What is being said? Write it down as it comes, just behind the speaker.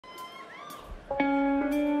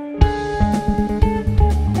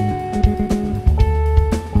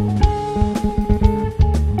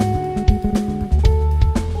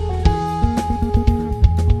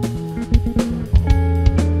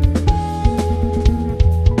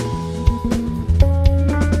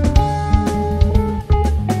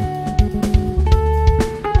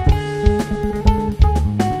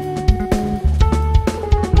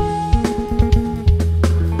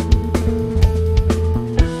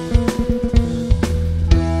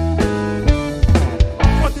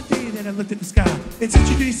And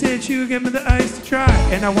Sister Judy said she would give me the ice to try,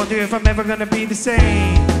 and I wonder if I'm ever gonna be the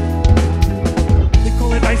same. They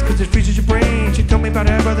call it ice cause it freezes your brain. She told me about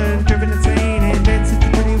her brother driven insane, and then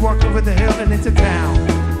Sister Judy walked over the hill and into town.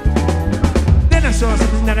 Then I saw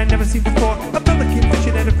something that I'd never seen before, a pelican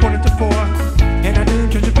fishing at 4:45, and I knew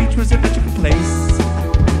Treasure Beach was a magical place.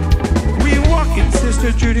 We walk in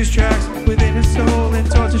Sister Judy's tracks, within her soul and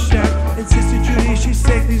towards a shack, and Sister Judy, she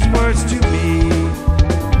sang these words to me.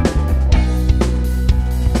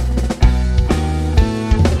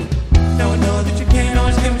 Now I know that you can't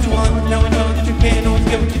always get what you want. Now I know that you can't always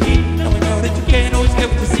get what you need. Now I know that you can't always get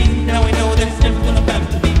what you see. Now I know that it's never gonna happen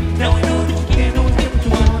to me. Now I know that you can't always get what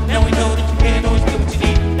you want. Now I know that you can't always get what you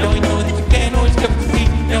need. Now I know that you can't always get what you see.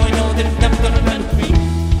 Now I know that it's never gonna happen to me.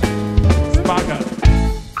 Sparka.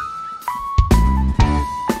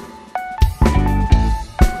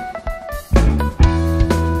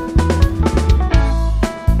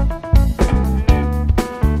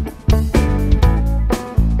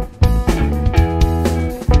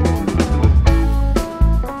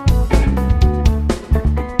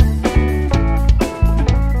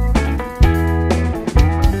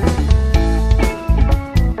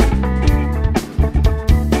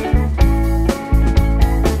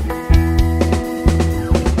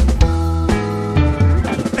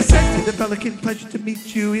 Pelican, pleasure to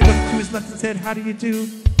meet you. He looked to his left and said, how do you do?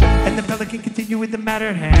 And the pelican continued with the matter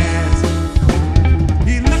at hand.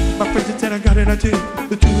 He looked at my friends and said, I got an idea.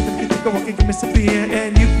 The two of them can take a walk and give me some beer,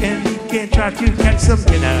 and you and me can try to catch some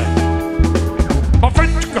dinner. My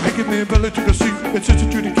friend took a hike and me and Bella took a seat, and Sister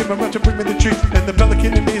Judy came around to bring me the treat, and the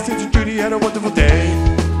pelican and me and Sister Judy had a wonderful day.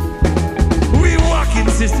 We walk in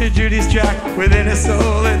Sister Judy's track, within her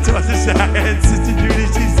soul and towards the shack, and Sister Judy,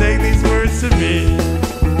 she sang these words to me.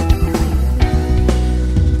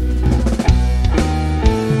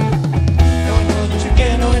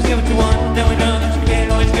 Get what you want. Now I know that you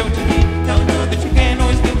can't always get what you need. Now I know that you can't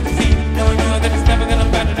always get what you see. Now I know that it's never gonna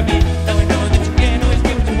matter to me. Now I know that you can't always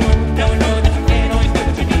get what you want. Now I know that you can't always get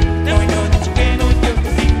what you need. Now I know that you can't always get what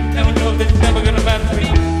you see. Now I know that it's never gonna matter to me.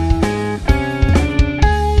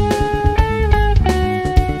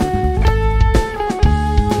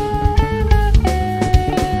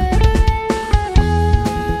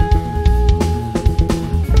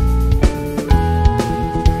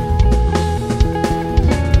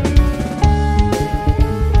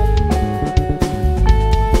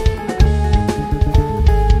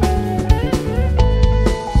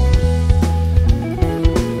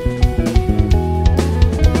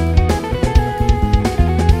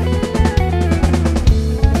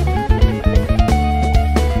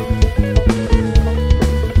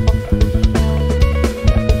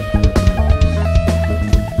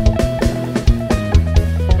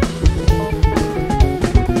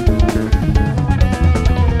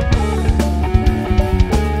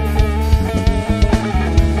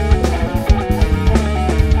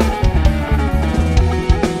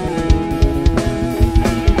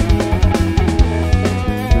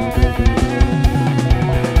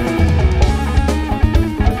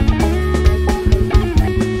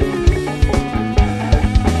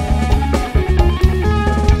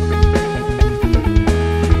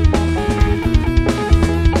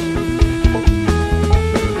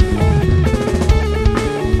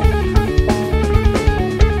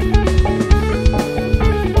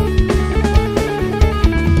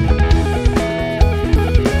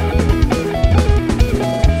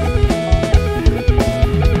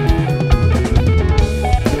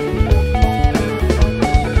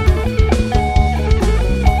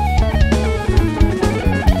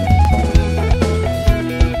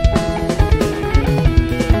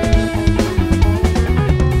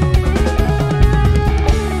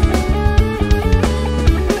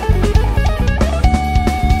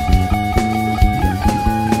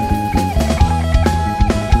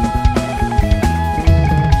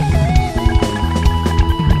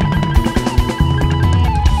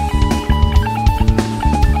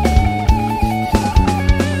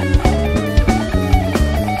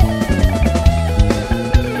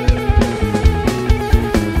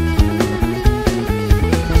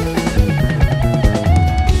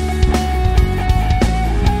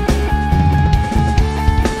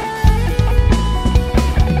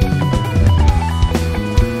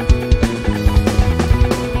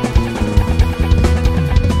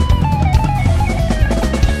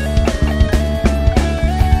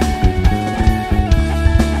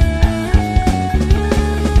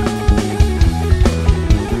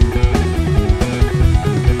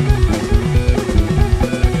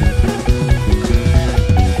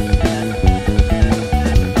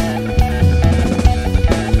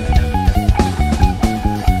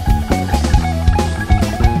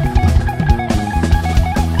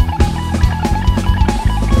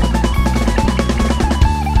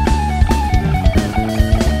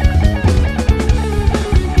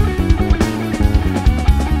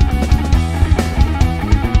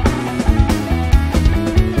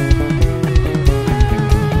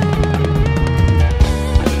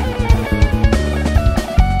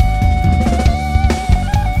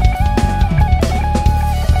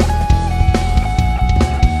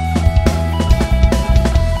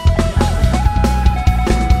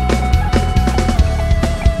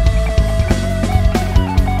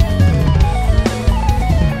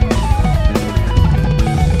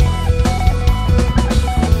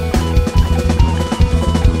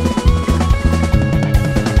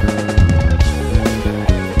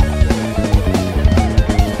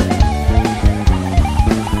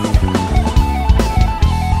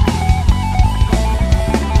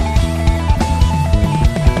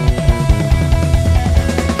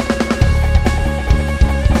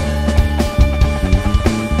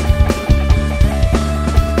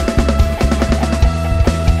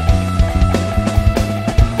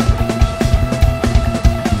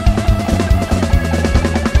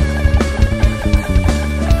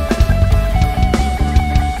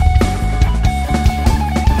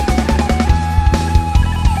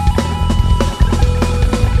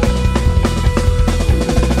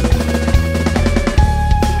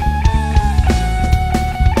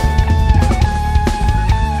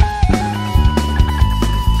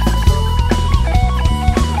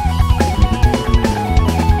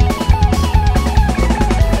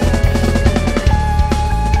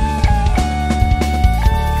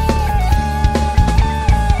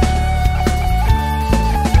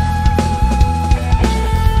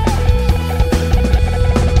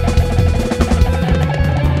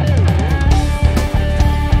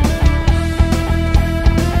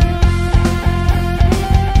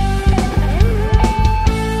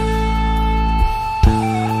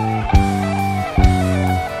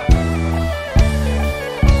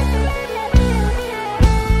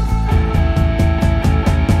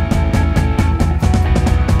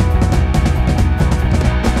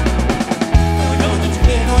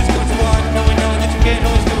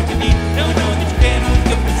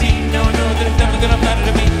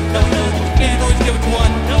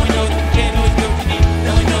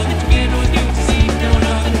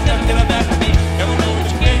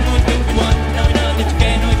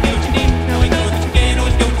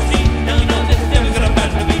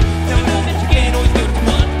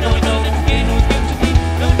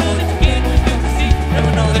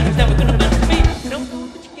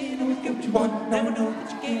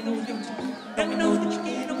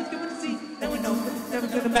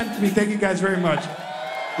 guys very much.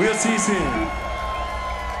 We'll see you soon.